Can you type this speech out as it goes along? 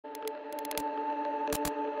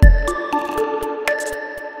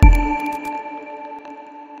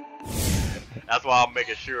That's why I'm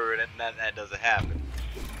making sure that doesn't happen.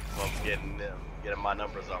 So I'm getting my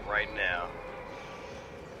numbers up right now.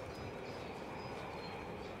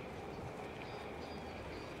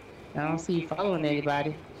 I don't see you following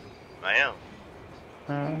anybody. I am.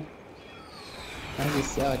 I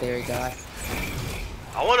just, oh, there he goes.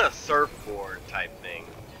 I want a surfboard type thing.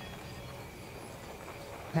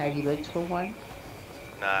 Have you looked for one?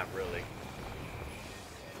 Not really.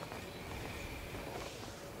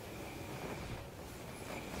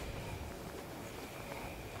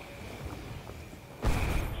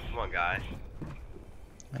 Come on, guy.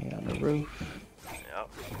 Right on the roof. Yep.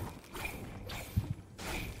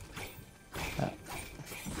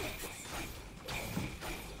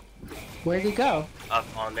 Where'd he go? Up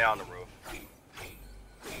on down the roof.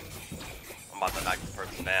 I'm about to knock this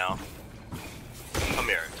person down. Come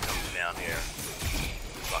here. Come down here.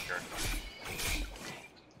 Fucker.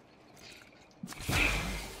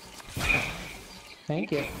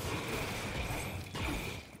 Thank you.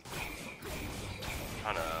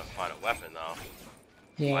 Trying to find a weapon though.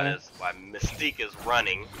 Yeah. Why Mystique is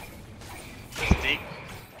running. Mystique?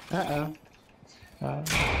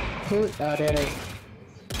 Who? Oh, there they.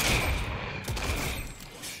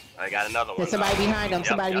 I got another one. There's somebody behind him.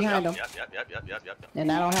 Somebody behind him. Yep.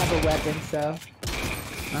 And I don't have a weapon, so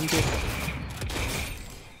I'm just.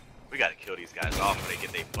 We gotta kill these guys off before they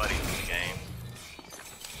get their buddies in the game.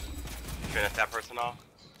 Finish that person off?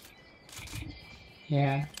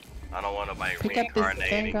 Yeah. I don't want nobody Pick up this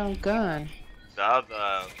dang gun.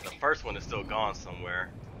 The first one is still gone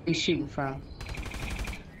somewhere. Where you shooting from?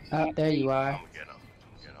 Oh, there you are. I'm gonna get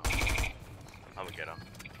him. I'm gonna get him.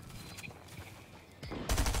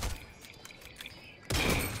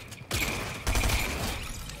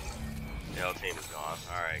 The whole team is gone.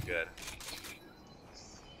 Alright, good.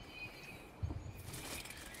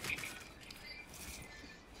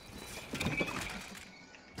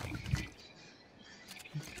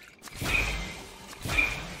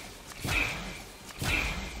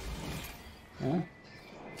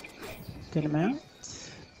 Good amount.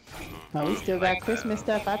 Oh, we still got Christmas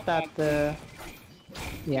stuff. I thought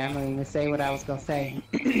yeah, I'm not even gonna say what I was gonna say.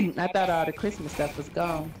 I thought all the Christmas stuff was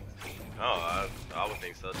gone. Oh, I would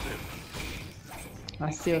think so too. I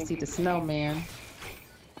still see the snowman.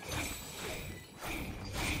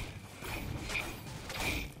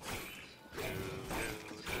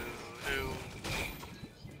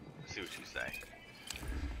 Let's see what you say.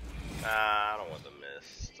 I don't want the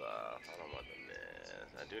mist stuff. I don't want the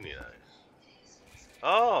mist. I do need a.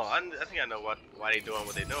 Oh, I think I know why they doing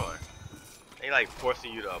what they doing. They like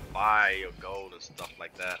forcing you to buy your gold and stuff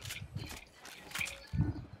like that.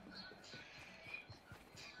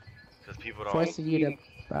 Because people don't. Forcing you to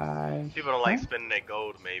buy. People don't like spending their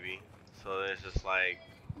gold, maybe. So it's just like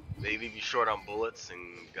they leave you short on bullets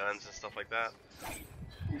and guns and stuff like that.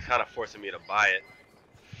 It's kind of forcing me to buy it.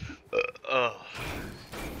 I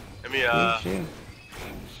mean, Sure.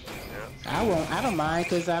 I don't mind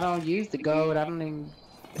because I don't use the gold. I don't even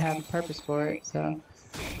have a purpose for it. So I'm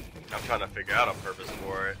trying to figure out a purpose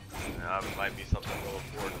for it. It might be something real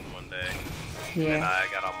important one day. yeah. And I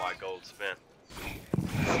got all my gold spent.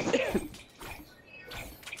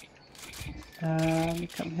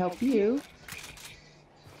 Come help you.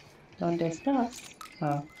 ¿Dónde estás?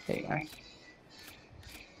 Oh, there you are.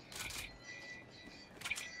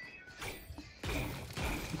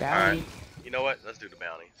 Bounty. Alright, you know what? Let's do the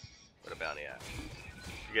bounty. Where the bounty at?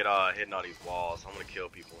 You get hitting all these walls. I'm gonna kill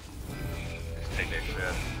people. Take their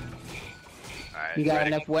shit. Alright. You got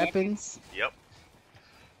ready? enough weapons? Yep.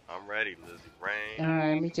 I'm ready, lizzyraine.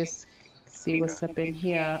 Alright, let me just see what's up in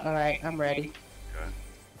here. Alright, I'm ready. Okay.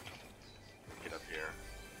 Get up here.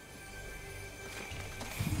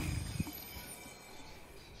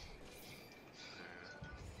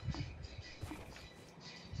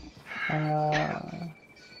 Oh,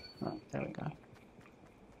 there we go.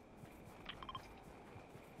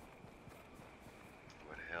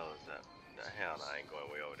 What the hell is that? The hell, no, I ain't going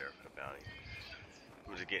way over there for the bounty.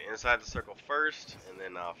 I'm just get inside the circle first, and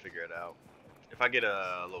then I'll figure it out. If I get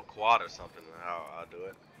a little quad or something, I'll do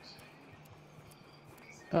it.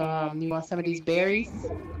 You want some of these berries? Let's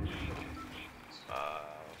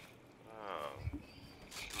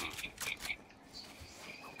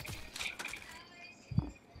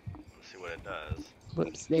see what it does.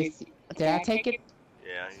 Whoops, did I take it?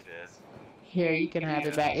 Yeah, you did. Here, you can have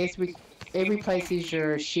it back. It replaces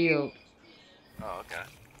your shield. Oh, okay.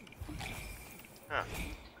 Huh.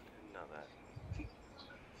 Didn't know that.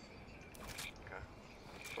 Okay.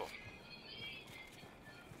 Cool.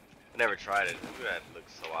 I never tried it. That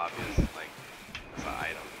looks so obvious. Like, it's an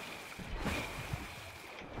item.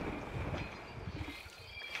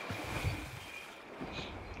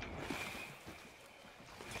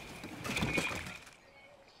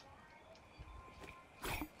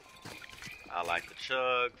 I like the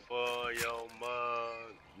chug for your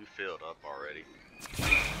mug. You filled up already.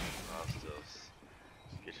 I'll still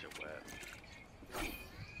get you wet.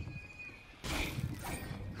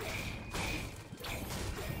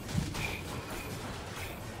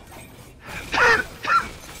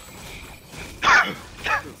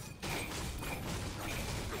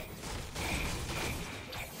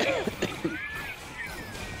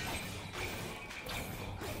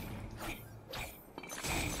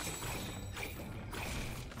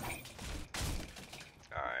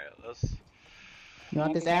 You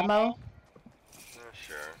want this ammo?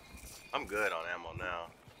 Sure. I'm good on ammo now.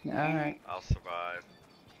 Alright. I'll survive.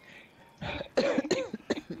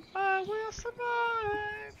 I will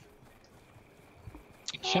survive.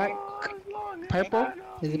 Shark. Purple?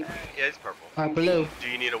 Is it? Yeah, it's purple. Or blue? Do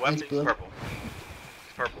you need a weapon? It's blue. It's purple.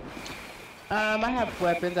 It's purple. I have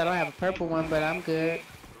weapons. I don't have a purple one, but I'm good.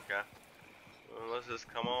 Okay. Well, let's just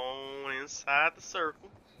come on inside the circle.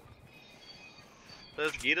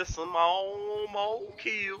 Let's get us some more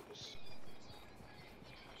kills.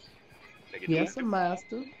 Yes,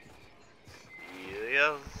 master.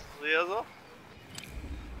 Yes, yes, sir.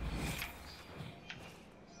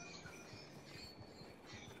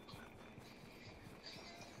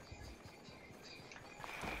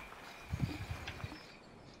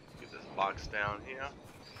 Get this box down here.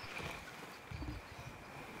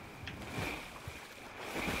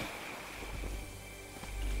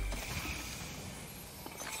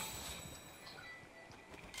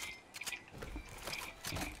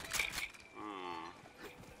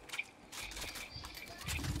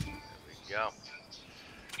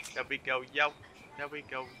 There we go, yo. There we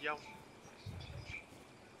go, yo.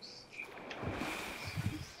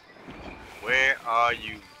 Where are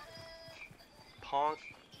you, punk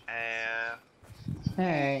ass?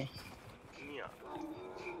 Hey. Yeah.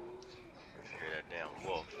 Hear that damn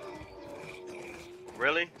wolf.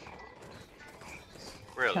 Really?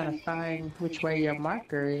 Really? Trying to find which way your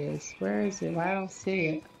marker is. Where is it? I don't see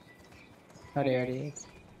it. Oh, there it is.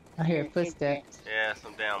 I hear footsteps. Yeah,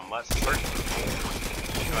 some damn mutt searching.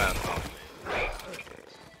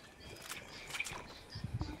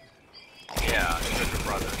 Yeah, it's your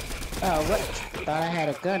brother. Oh, what? Thought I had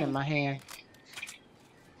a gun in my hand.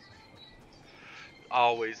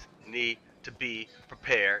 Always need to be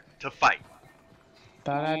prepared to fight.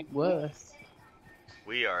 Thought I was.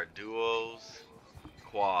 We are duos,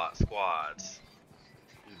 squads.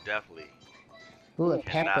 You definitely Ooh, a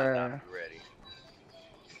cannot pepper. not be ready.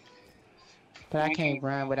 But I can't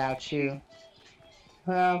run without you.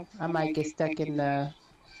 Well, I might get stuck in the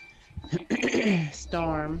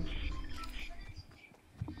storm.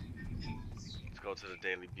 Let's go to the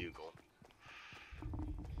Daily Bugle.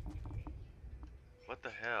 What the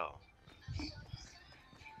hell?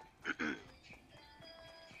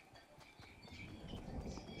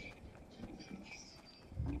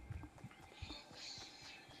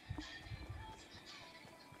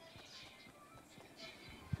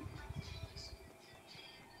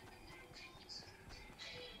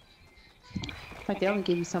 Like they only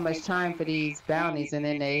give you so much time for these bounties and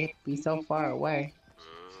then they be so far away.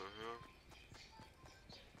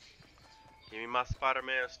 Give me my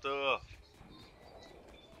Spider-Man stuff.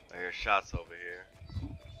 I hear shots over here.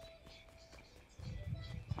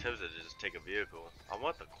 Tempted to just take a vehicle. I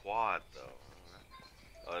want the quad though.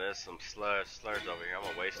 Oh, there's some sludge over here. I'm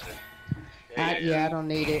gonna waste it. Yeah, I don't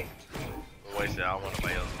need it. I'm gonna waste it. I don't want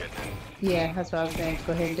nobody else to get it. Yeah, that's what I was saying.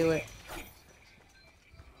 Go ahead and do it.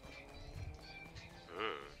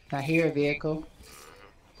 I hear a vehicle.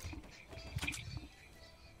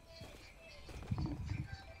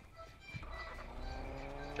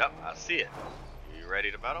 Yep, I see it. You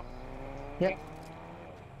ready to battle? Yep.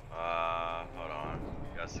 Hold on.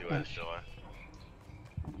 You gotta see what it's doing.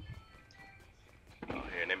 Oh,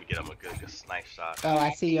 here, let me get him a good snipe shot. Oh,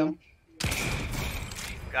 I see him.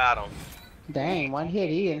 Got him. Dang, one hit.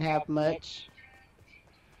 He didn't have much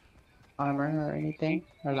armor or anything,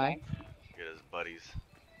 or life. Get his buddies.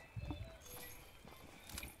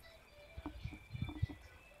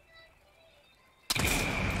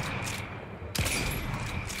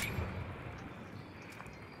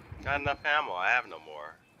 Got enough ammo. I have no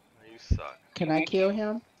more. You suck. Can I kill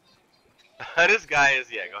him? This guy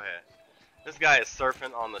is, yeah, go ahead. This guy is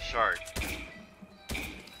surfing on the shark.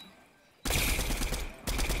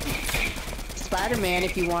 Spider-Man,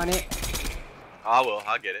 if you want it. I will.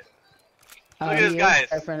 I'll get it. Oh, Look at this guy.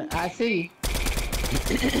 Surfing. I see.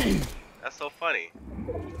 That's so funny.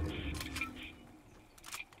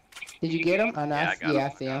 Did you get him? Oh, no, Yeah, I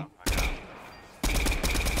see him.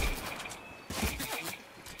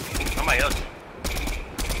 Somebody else.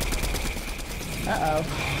 Uh-oh.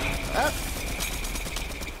 Oh.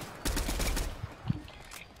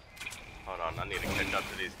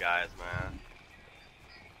 man.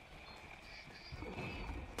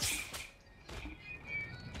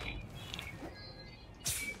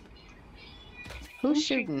 Who's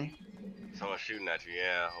shooting? Someone's shooting at you,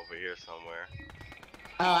 yeah, over here somewhere.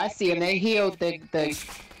 Oh, I see him. They healed the.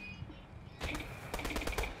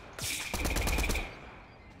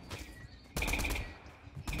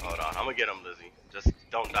 Hold on, I'm gonna get him, Lizzie. Just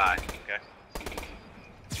don't die, okay?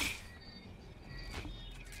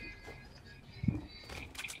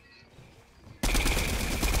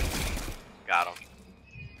 Got him.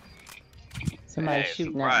 Somebody hey,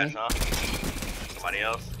 shooting surprise, at me. huh? Somebody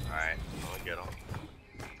else? Alright, I'm gonna get him.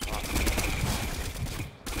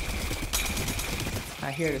 I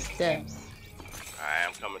hear the steps. Alright,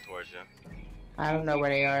 I'm coming towards you. I don't know where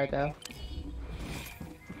they are though.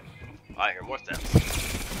 I hear more steps. He's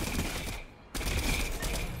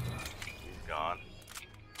gone.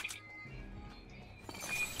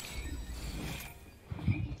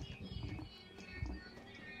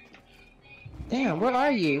 Damn, where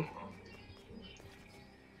are you?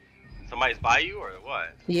 Somebody's by you or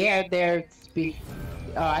what? Yeah, they're.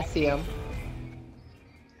 Oh, I see them.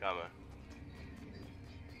 Coming.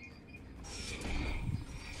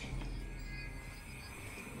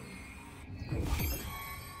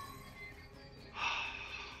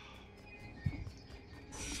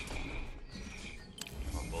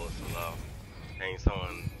 My bullets are low. Ain't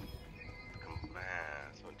someone. Man,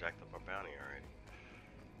 someone jacked up our bounty already.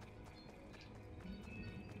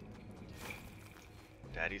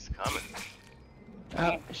 Daddy's coming.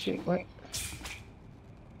 Oh, shoot, what?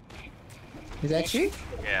 Is that you?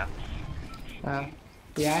 Yeah. Oh,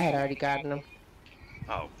 yeah, I had already gotten them.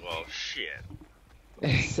 Oh, well, shit.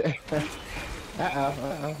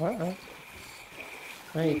 Uh-oh.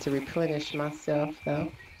 I need to replenish myself,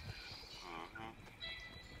 though.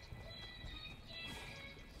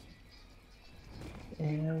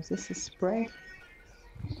 And is this a spray?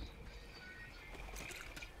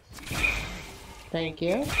 Thank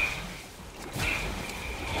you.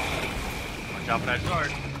 Watch out for that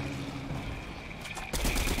shark.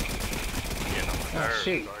 Oh,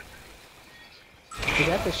 shoot. Is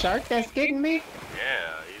that the shark that's getting me?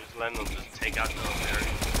 Yeah, he was letting them just take out the area.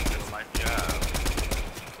 Life you have.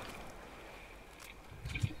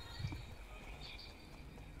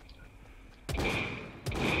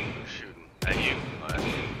 Shooting at you.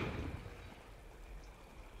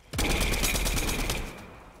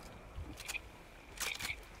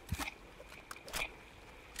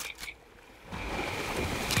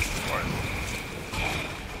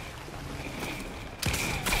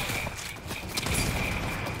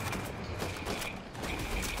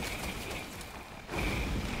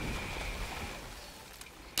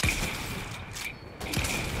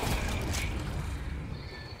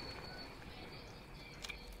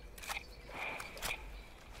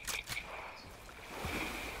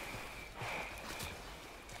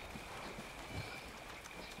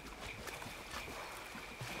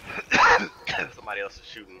 Somebody else is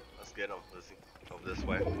shooting. Let's get him. Lizzie. Over this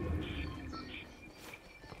way.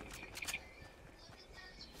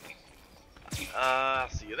 I'll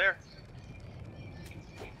see you there.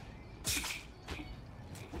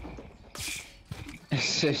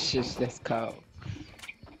 That's cold.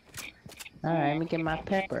 Alright, let me get my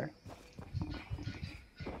pepper.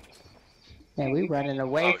 Yeah, we running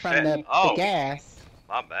away from the gas.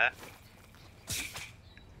 My bad.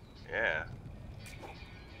 Yeah.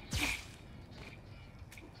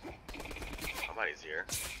 Somebody's here.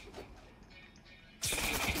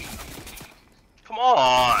 Come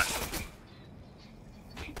on!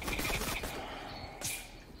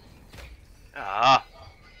 Ah!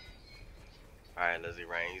 Alright,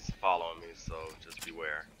 lizzyraine, he's following me, so just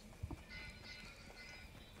beware.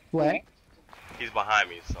 What? He's behind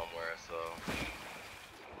me somewhere, so...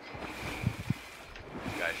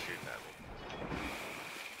 This guy's shooting at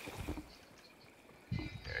me.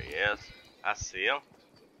 There he is. I see him.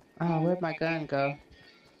 Oh, where'd my gun go?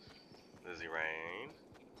 lizzyraine.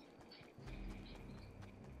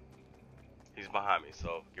 He's behind me,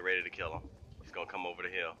 so get ready to kill him. He's gonna come over the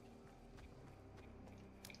hill.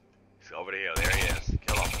 He's over the hill. There he is.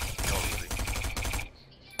 Kill him. Kill him, Lizzie.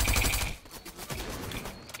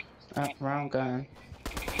 Oh, wrong gun.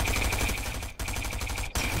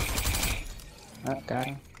 Oh, got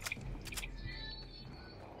him.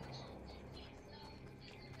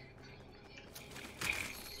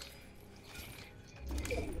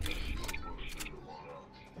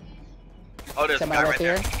 Oh, there's a guy right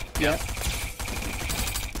there. Yep.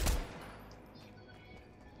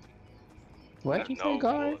 What'd you say,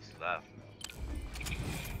 guard?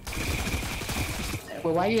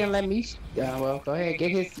 Well, why you didn't let me? Well, go ahead,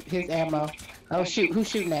 get his ammo. Oh shoot, who's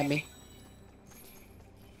shooting at me?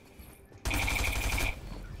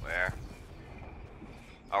 Where?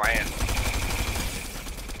 Oh, right here.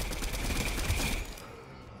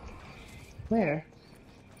 Where?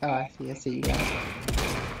 Oh, I see you guys.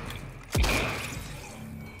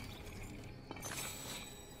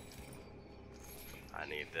 I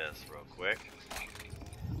need this real quick.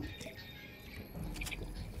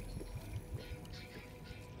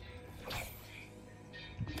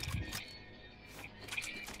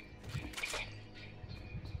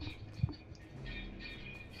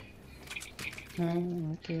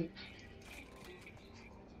 Okay.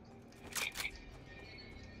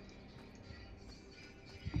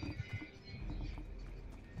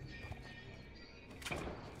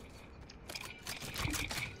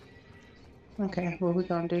 Okay, what we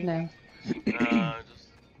gonna do now? Just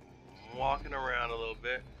walking around a little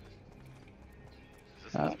bit.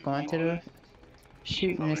 Oh, going to the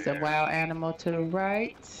shooting. It's a wild animal to the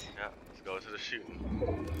right. Yeah, let's go to the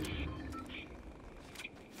shooting.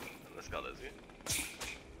 Let's go, Lizzie.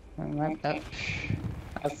 I'm right up.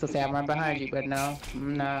 I was gonna say I'm right behind you, but no,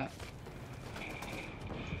 I'm not.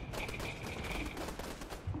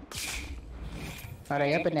 Are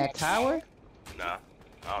they up in that tower? Nah,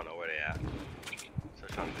 I don't know where they at. So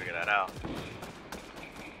trying to figure that out.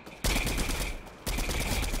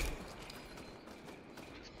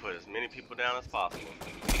 Just put as many people down as possible.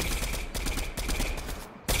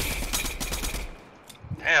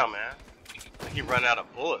 Damn, man. I keep running out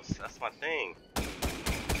of bullets. That's my thing.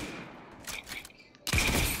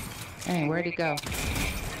 Dang, where'd he go?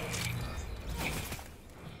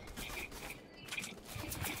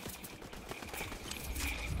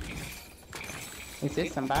 Is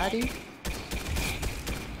this somebody?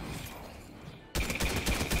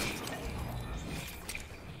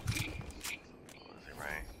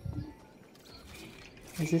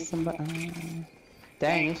 Is this somebody?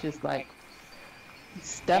 Dang, it's just like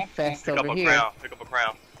stuff fest over here. Pick up a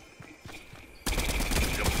crown.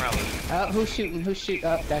 Pick up a crown. Oh, who's shooting? Who's shooting?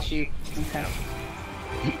 Oh, that's you. Okay.